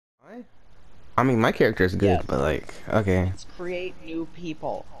What? I mean, my character is good, Yes. but like, okay, Let's create new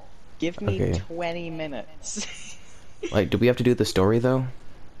people. Give me okay. 20 minutes. Like, do we have to do the story though?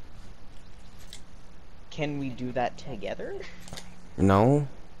 Can we do that together? No.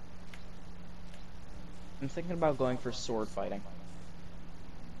 I'm thinking about going for sword fighting.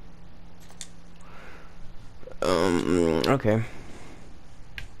 Okay.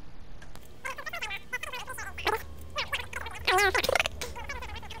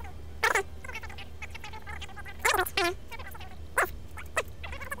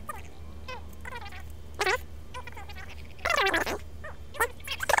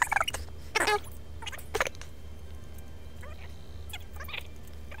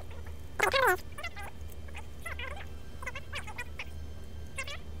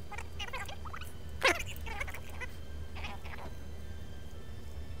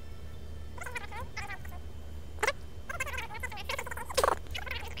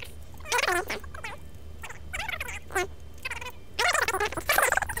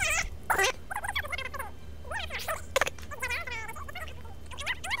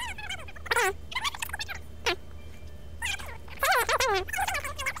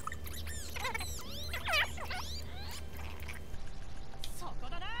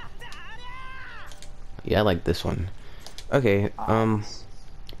 Yeah, I like this one. Okay,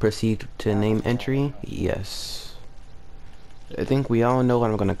 proceed to name entry. Yes. I think we all know what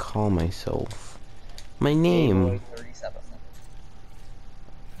I'm gonna call myself. My name. Boy 37.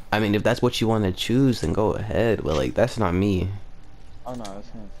 I mean, if that's what you want to choose, then go ahead. But like, that's not me. Oh no, I was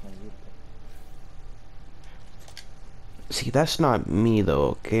gonna tell you. See, that's not me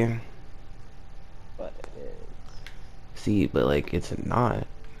though. Okay. But it is. See, but like, it's not.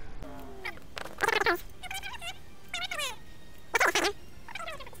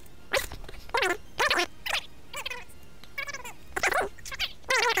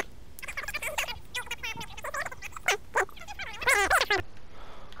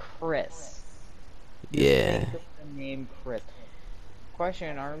 Chris. Yeah. Think of the name Chris.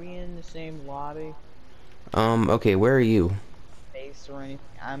 Question, are we in the same lobby? Okay, where are you? Base or anything?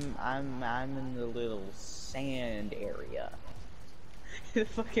 I'm in the little sand area. The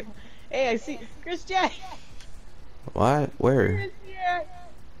fucking Hey, I see Chris Jack! What? Where? Chris Jack!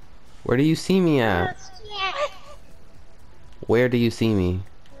 Where do you see me at? Chris Jack! Where do you see me?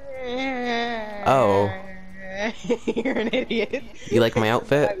 Oh, You're an idiot. you like my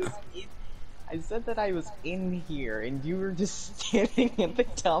outfit? I said that I was in here, and you were just standing at the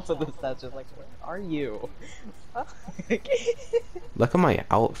top of the steps, just like, where are you? Look at my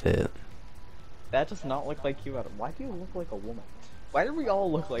outfit. That does not look like you at all. Why do you look like a woman? Why do we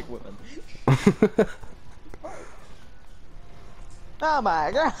all look like women? Oh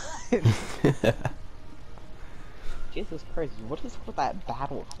my god! Jesus Christ, what is with that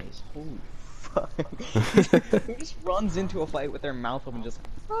battle face? Holy fuck. Who just runs into a fight with their mouth open just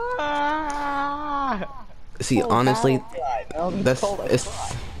ah! See, Called honestly, battle cry. No, it's that's called a it's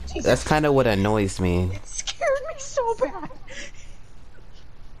cry. that's Jesus, kind of what annoys me. it scared me so bad.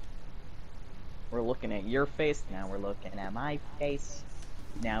 We're looking at your face, now we're looking at my face.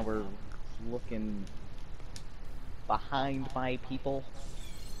 Now we're looking behind my people.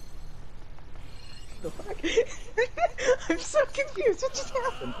 The fuck? I'm so confused. What just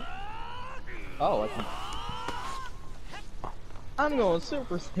happened? Oh, I can... I'm going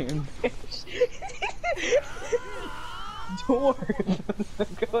Super Saiyan, bitch. Dwarf.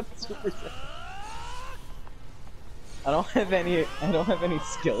 I'm going Super Saiyan. I don't have any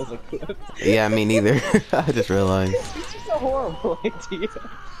skills equipped. Yeah, me neither. I just realized. This is a horrible idea.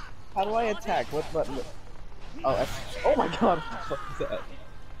 How do I attack? What button? Oh, oh my god, what the fuck is that?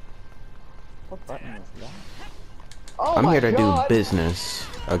 What button is that? Oh I'm my here to god! do business,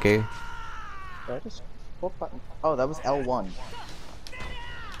 okay? Did I just... What button? Oh, that was L1.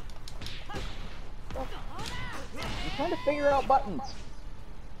 I'm trying to figure out buttons.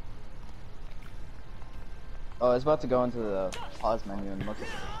 Oh, I was about to go into the pause menu and look at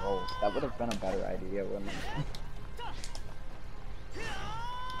the controls. That would have been a better idea, wouldn't it?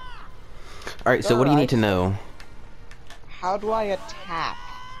 Alright, so what do you need to know? How do I attack?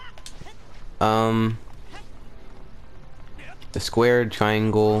 The square,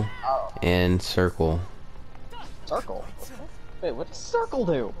 triangle, Oh, and circle. circle? Wait, what does circle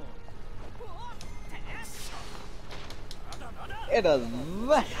do? It does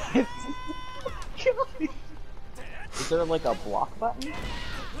that! Is there like a block button?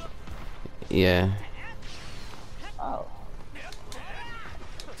 Yeah. Oh.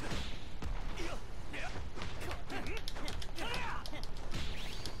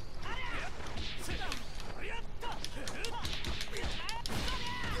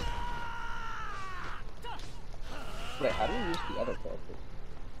 Wait, how do you use the other character?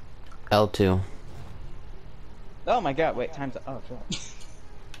 L2. Oh my god, wait, time's up. Oh, sure.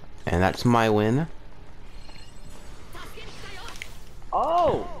 And that's my win.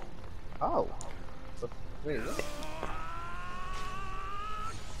 Oh! Oh. So, wait, what?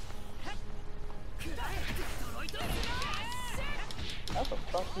 How the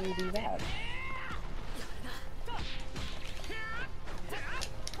fuck do you do that?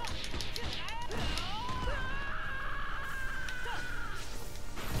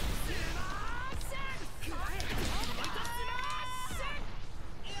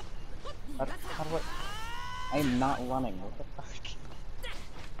 How do I... I'm not running, what the fuck?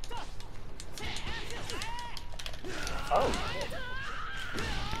 Oh, shit.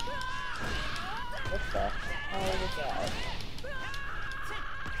 What the hell was that?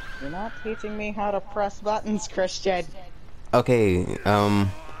 You're not teaching me how to press buttons, Christian! Okay,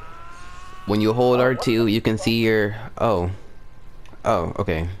 when you hold R2, you can see your... Oh,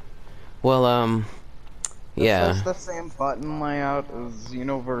 okay. Well, yeah. This has the same button layout as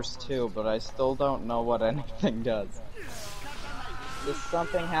Xenoverse 2, but I still don't know what anything does. Does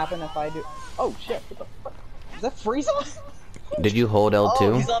something happen if I do... Oh shit, what the fuck? Is that Frieza? Did you hold L2?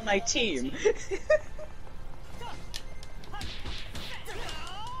 Oh, he's on my team!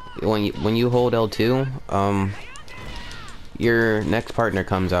 When you hold L2, your next partner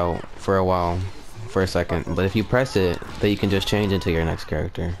comes out for a while, for a second. But if you press it, then you can just change into your next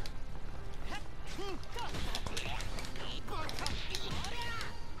character.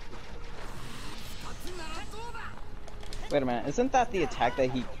 Wait a minute, isn't that the attack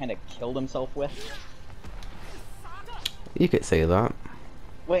that he kind of killed himself with? You could say that.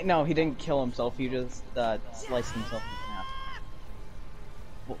 Wait, no, he didn't kill himself, he just sliced himself in half.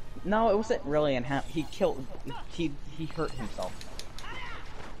 Well, no, it wasn't really in half, he hurt himself.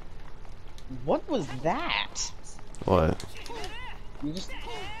 What was that? What? You just,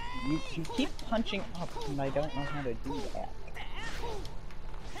 you keep punching up and I don't know how to do that.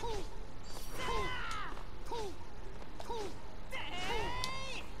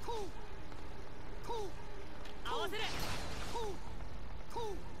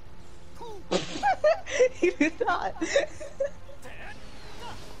 He did not.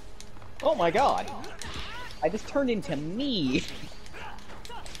 Oh my god! I just turned into me.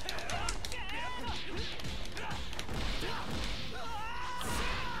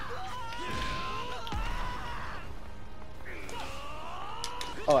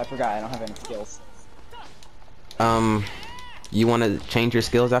 Oh, I forgot. I don't have any skills. You want to change your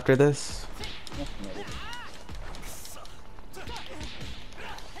skills after this? Maybe.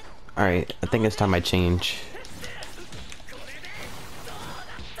 Alright, I think it's time I change.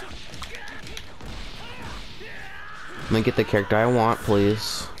 Let me get the character I want,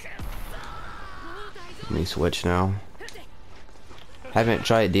 please. Let me switch now. Haven't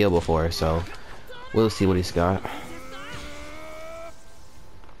tried Dio before, so we'll see what he's got.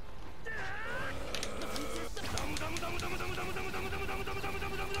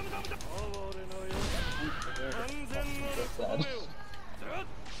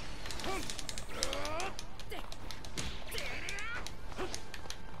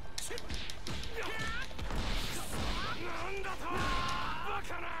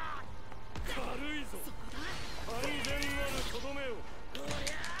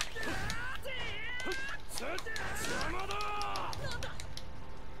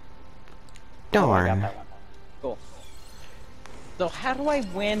 Oh, I got Darn. that one. Cool. So how do I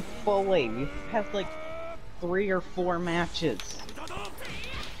win fully? We have like 3 or 4 matches.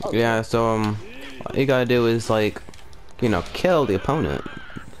 Oh, Yeah, so all you gotta do is like, you know, kill the opponent,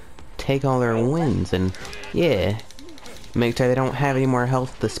 take all their wins, and yeah, make sure they don't have any more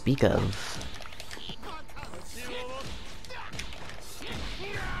health to speak of.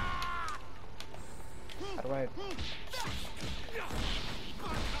 How do I...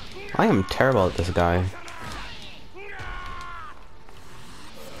 I am terrible at this guy.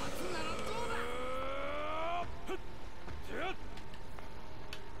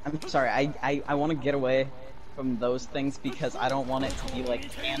 I'm sorry, I want to get away from those things because I don't want it to be like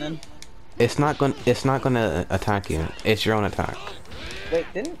canon. It's not gonna attack you. It's your own attack. Wait,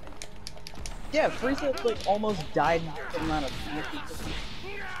 didn't... Yeah, Frieza like almost died from that attack.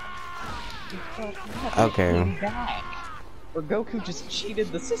 Okay. Came back. Or Goku just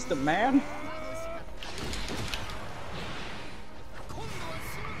cheated the system, man.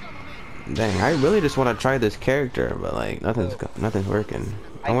 Dang, I really just want to try this character, but like nothing's working.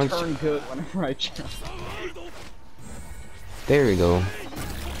 I want turn good whenever I jump. There we go.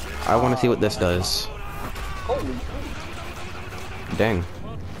 I want to see what this does. Holy Dang.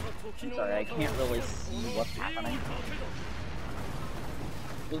 I'm sorry, I can't really see what's happening.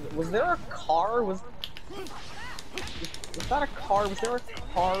 Was there a car? Was that a car? Was there a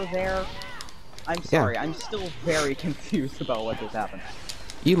car there? I'm sorry, I'm still very confused about what just happened.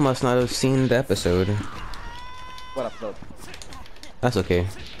 You must not have seen the episode. What episode? That's okay.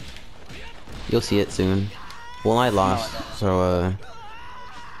 You'll see it soon. Well, I lost, so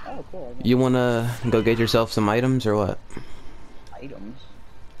Oh, cool. you wanna go get yourself some items or what? Items?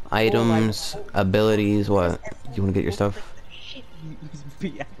 Items, abilities, what? You wanna get your stuff? Shit,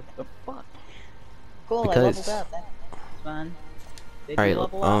 what the fuck? Cool, Because- I leveled up. That's fun. Did you Alright,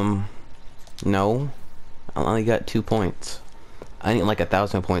 level up? no. I only got 2 points. I need like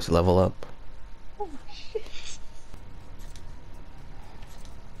 1,000 points to level up. Oh shit.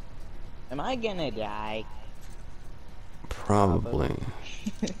 Am I gonna die? Probably.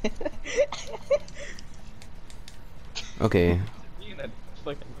 Okay, Being a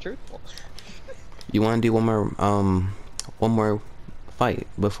fucking truthful. you wanna do one more fight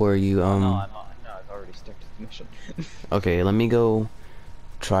before you, No, I've already stuck to the mission. Okay, let me go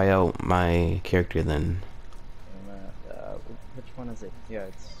try out my character then. Which one is it? Yeah,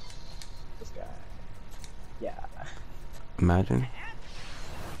 it's this guy. Yeah. Imagine.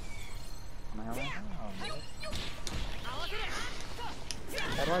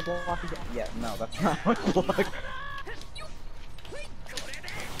 How do I block again? Yeah, no, that's not how I block.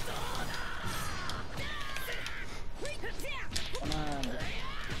 Come on.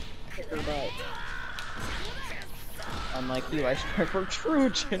 Kick her butt. Unlike you, I strive for true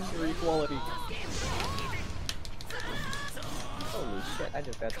gender equality. Holy shit, I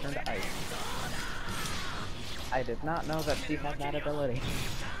just got turned to ice. I did not know that she had that ability.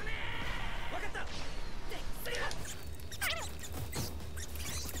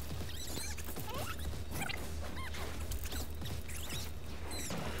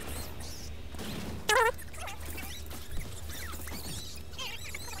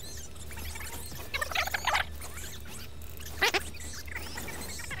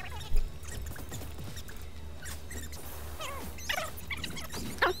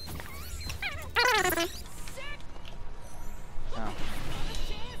 Oh.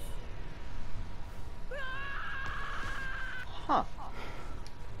 Huh.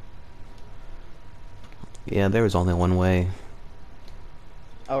 Yeah, there was only one way.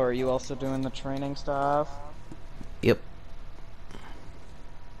 Oh, are you also doing the training stuff? Yep.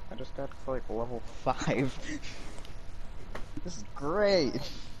 I just got to like level 5. This is great.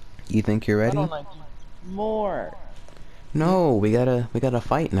 You think you're Why ready? don't I do more? No, we gotta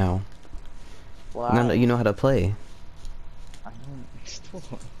fight now. Wow. Now that you know how to play. I don't still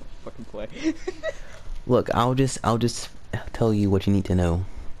don't fucking play. Look, I'll just tell you what you need to know.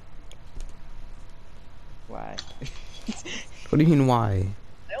 Why? What do you mean why?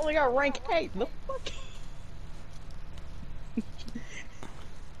 I only got rank 8. The fuck?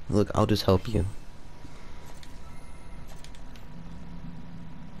 Look, I'll just help you.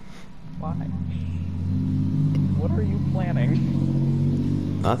 Why? What are you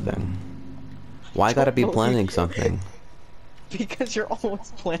planning? Nothing. Why gotta be planning something? Because you're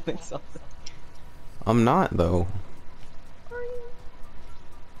always planning something. I'm not though. Are you?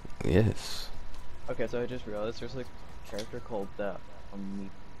 Yes. Okay, so I just realized there's like a character called me.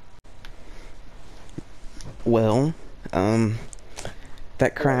 Well,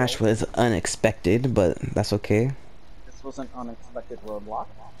 that crash was unexpected, but that's okay. This was an unexpected roadblock.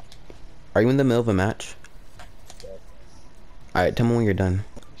 Are you in the middle of a match? Yes. Alright, tell me when you're done.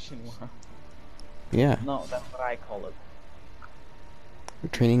 Shinwa. Yeah, No, that's what I call it.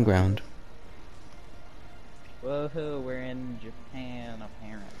 training ground. Woohoo, we're in Japan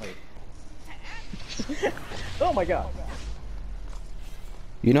apparently. Oh my god.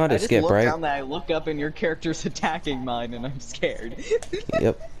 You know how to I just skip, look right? down there, I look up and your character's attacking mine and I'm scared.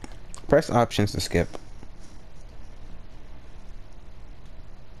 Yep. Press options to skip.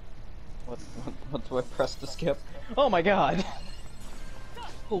 What do I press to skip? Oh my god!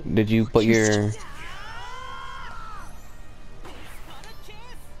 Oh, Did you put your...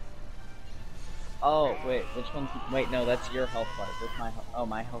 oh, wait, which one's... Wait, no, that's your health bar. That's my health... Oh,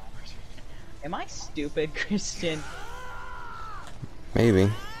 my health bar. Am I stupid, Christian?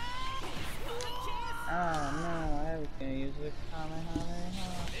 Maybe. Oh no, I was gonna use a Kamehameha.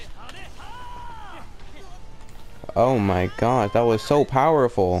 Oh my god, that was so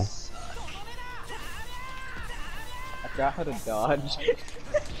powerful. I forgot how to dodge.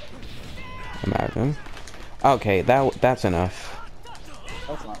 Imagine. Okay, that's enough.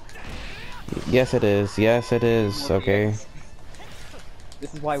 That's not. Yes it is. Yes it is. Okay.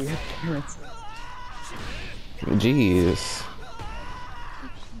 This is why we have parents. Jeez.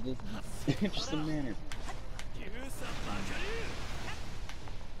 just a manner.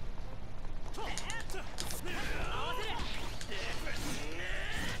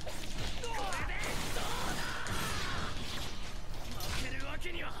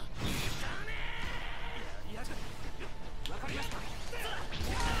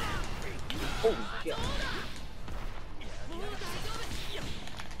 Holy shit.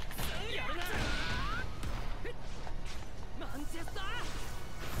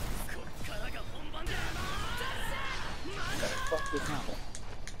 Fuck this now.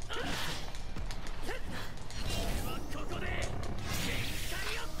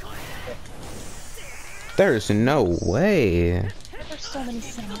 There's no way. There's so many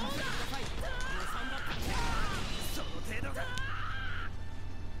cinematics.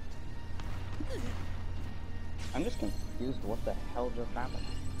 I'm just confused what the hell just happened.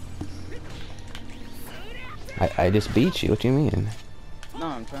 I just beat you. What do you mean? No,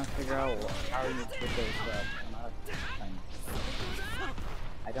 I'm trying to figure out how you put those things.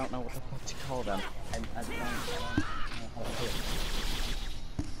 I don't know what the fuck to call them. I don't know how to do it.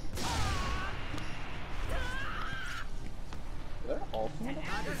 Is there ultimate?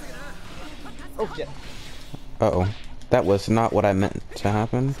 Oh shit. Uh-oh. That was not what I meant to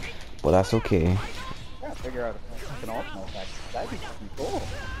happen, but that's okay. I gotta figure out a fucking ultimate effect. That'd be fucking cool.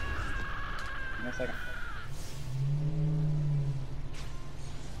 Give me a second.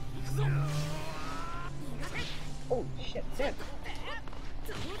 Holy shit, dude.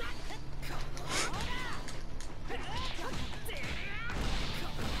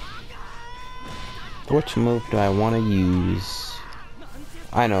 Which move do I want to use?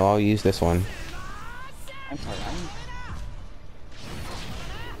 I know, I'll use this one. I'm sorry,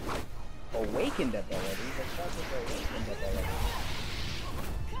 awakened ability? The fuck is awakened ability?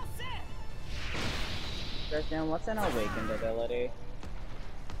 Christian, what's an awakened ability?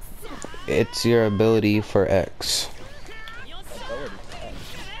 It's your ability for X. Ability for X.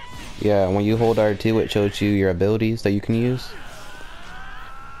 Yeah, when you hold R2, it shows you your abilities that you can use.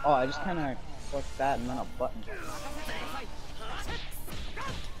 Oh, I just kinda clicked that and then a button.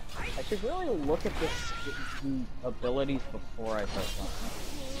 I should really look at this abilities before I start something.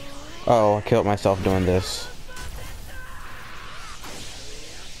 Oh, I killed myself doing this.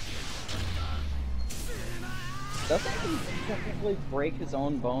 Doesn't he technically break his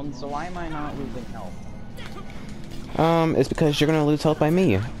own bones, so why am I not losing health? It's because you're gonna lose health by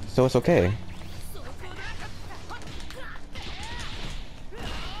me, so it's okay.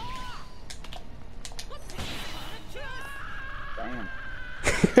 Damn.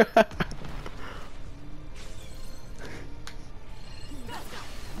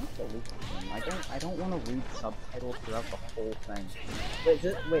 I don't want to read subtitles throughout the whole thing.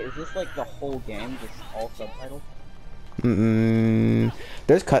 Wait, is this like the whole game, just all subtitles?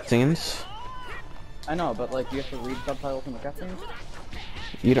 There's cutscenes. I know, but like, you have to read subtitles in the cutscenes?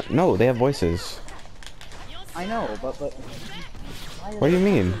 You don't know, they have voices. I know, but What do you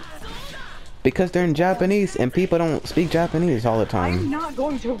mean? Because they're in Japanese and people don't speak Japanese all the time. I'm not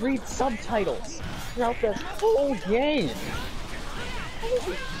going to read subtitles throughout this whole game!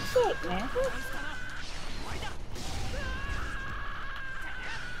 Holy shit, man!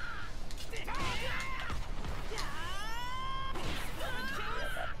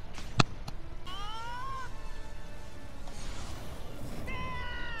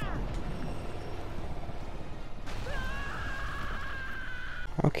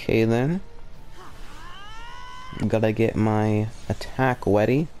 Okay then. Gotta get my attack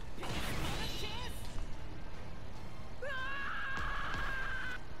ready.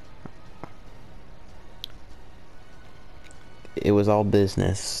 It was all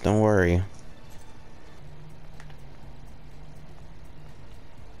business, don't worry.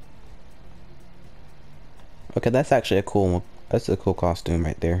 Okay, that's actually a cool costume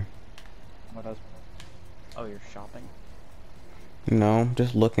right there. What else? Oh, you're shopping? No,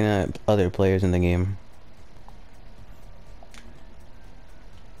 just looking at other players in the game.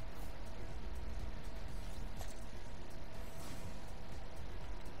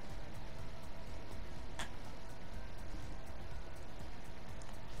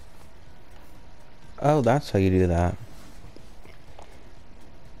 Oh, that's how you do that.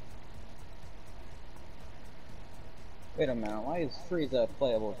 Wait a minute, why is Frieza a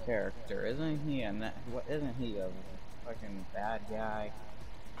playable character? Isn't he isn't he a fucking bad guy?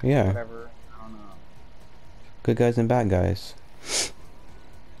 Yeah. Whatever, I don't know. Good guys and bad guys.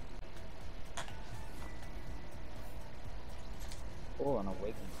 Oh, an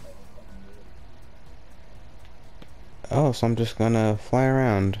awakened title. Oh, so I'm just gonna fly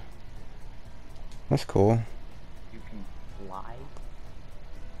around. That's cool. You can fly?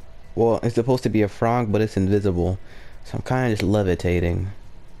 Well, it's supposed to be a frog, but it's invisible. So I'm kind of just levitating.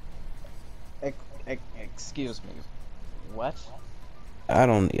 Excuse me. What? I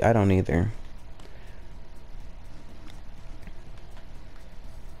don't either.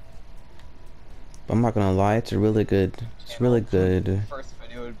 But I'm not gonna lie, it's really good. It's really good. First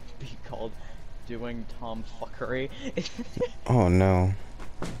video would be called "Doing Tom Fuckery." Oh no.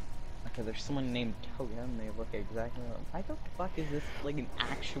 Okay, there's someone named Toga, and they look exactly like. Why the fuck is this like an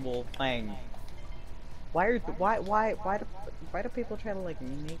actual thing? Why do people try to like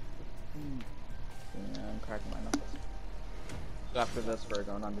make? Yeah, I'm cracking my knuckles. So after this, we're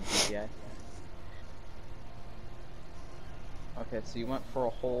going on to GTA. Okay, so you went for a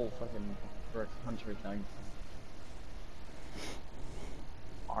whole fucking for a country thing.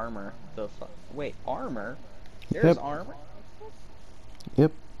 Armor. The fuck? Wait, armor? There's Yep. armor?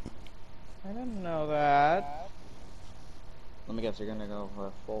 Yep. I didn't know that. Let me guess, you're gonna go for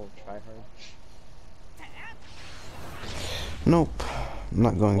a full tryhard? Nope. I'm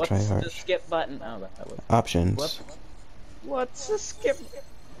not going try What's hard. the skip button? Oh, that was. Options. What's the skip?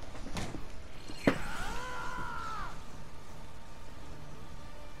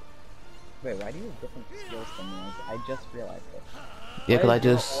 Wait, why do you have different skills than me? I just realized it. Yeah, Why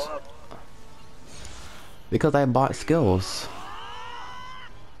because is your aura- because I bought skills.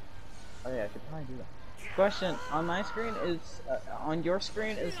 Oh yeah, I should probably do that. Question, on my screen is, on your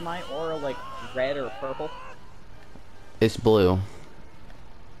screen is my aura like red or purple? It's blue.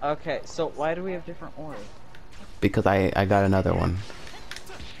 Okay, so why do we have different auras? Because I got another one.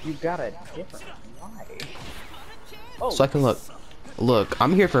 You got a different one. Why? Oh, So I can look. Look,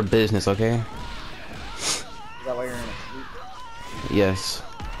 I'm here for business, okay? is that why you're in a suit? Yes.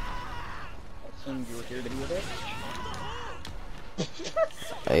 I assumed you were here to be with it.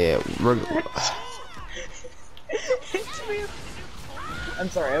 Yeah, we're... I'm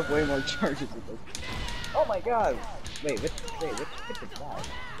sorry, I have way more charges with this. Oh my god! Wait, which kid is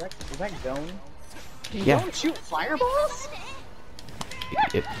that? Is that Gone? Can Yeah. Gone shoot fireballs?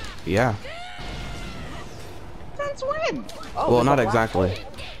 Yeah. Since when? Oh, Well, there's not a black exactly.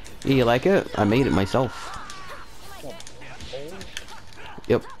 hole. Yeah, you like it? I made it myself.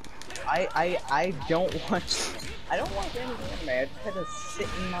 Yep. I don't watch. I don't watch any anime. I just had to sit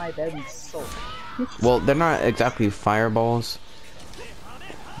in my bed and sulk. Well, they're not exactly fireballs.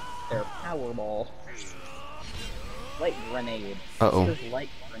 They're Powerball. Light grenade. Uh-oh. What does light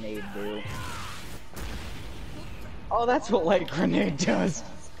grenade do? Oh, that's what light grenade does.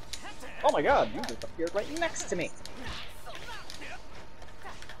 Oh my god, you just appeared right next to me.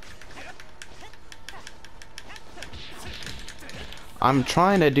 I'm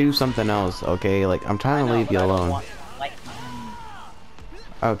trying to do something else, okay? Like, I'm trying to leave you alone.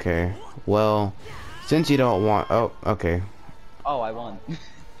 Okay. Well, since you don't want... Oh, okay. Oh, I won.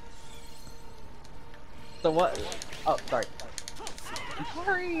 So what? Oh, sorry. I'm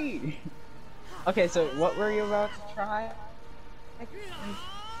sorry. Okay, so what were you about to try?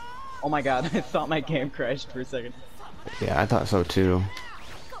 Oh my god, I thought my game crashed for a second. Yeah, I thought so too.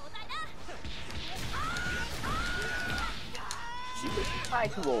 You just try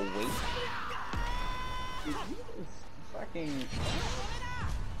to awake? Dude, you just fucking...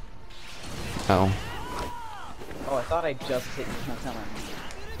 Oh. Oh, I thought I just hit you.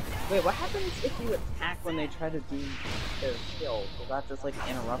 Wait, what happens if you attack when they try to do their skill? Does that just like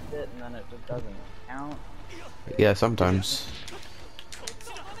interrupt it and then it just doesn't count? Yeah, sometimes.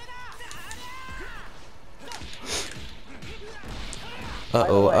 By the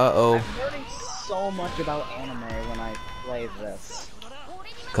Uh-oh, way, uh-oh. I'm learning so much about anime when I play this.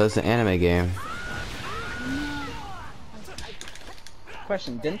 Cause it's an anime game.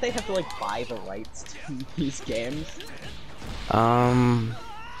 Question, didn't they have to like buy the rights to these games?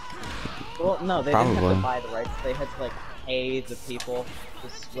 Well, no, they didn't have Probably. to buy the rights. They had to like pay the people to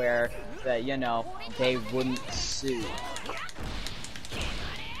swear that, you know, they wouldn't sue.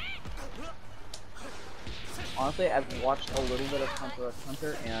 Honestly, I've watched a little bit of Hunter x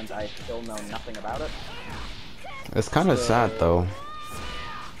Hunter, and I still know nothing about it. It's kind of sad though.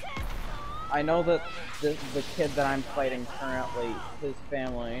 I know that the kid that I'm fighting currently, his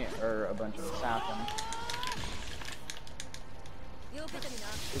family are a bunch of assassins.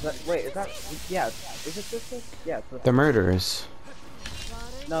 Is that, wait, is that, yeah, is it this kid? Yeah, it's this. They're murderers.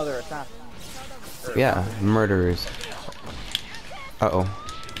 No, they're assassins. Yeah, murderers. Uh-oh.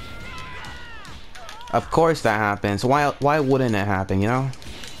 Of course that happens. Why wouldn't it happen, you know?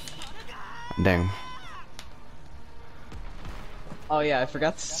 Dang. Oh yeah, I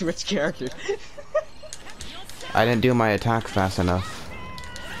forgot to switch characters. I didn't do my attack fast enough.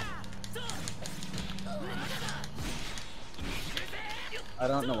 I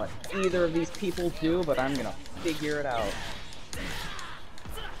don't know what either of these people do, but I'm gonna figure it out.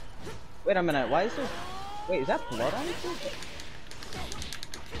 Wait a minute, why is there... Wait, is that blood on it?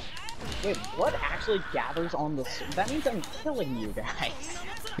 Wait, blood actually gathers on the... That means I'm killing you guys.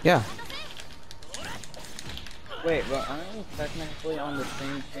 Yeah. Wait, well, aren't we technically on the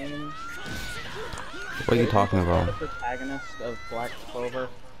same team? What are you talking Isn't that about? the protagonist of Black Clover,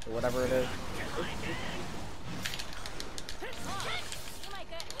 or whatever it is?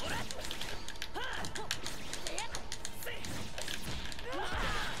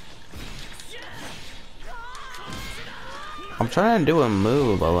 I'm trying to do a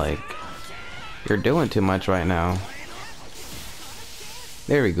move, but like, you're doing too much right now.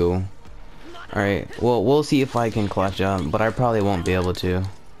 There we go. Alright, well, we'll see if I can clutch up, but I probably won't be able to.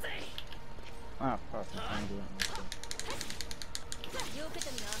 Oh, fuck, I'm trying to do it.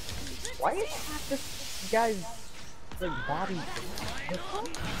 Why is half this guy's, like, body...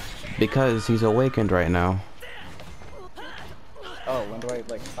 Because he's awakened right now. Oh, when do I,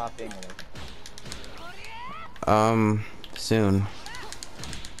 like, stop being awake? Soon.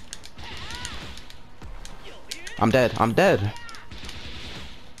 I'm dead. I'm dead.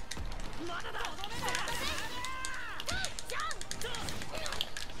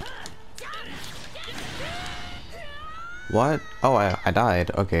 What? Oh, I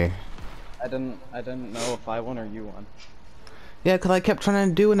died. Okay. I didn't know if I won or you won. Yeah, cause I kept trying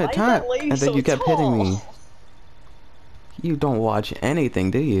to do an Why is attack, that lady and then so you kept hitting tall? me. You don't watch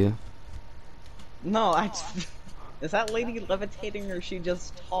anything, do you? No, is that lady levitating or is she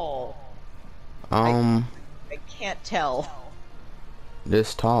just tall? I can't tell.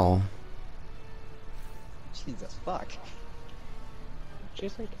 this tall. Jesus fuck.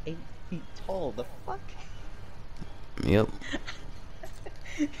 She's like 8 feet tall, the fuck? Yep.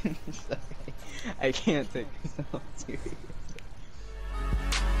 Sorry. I can't take myself serious.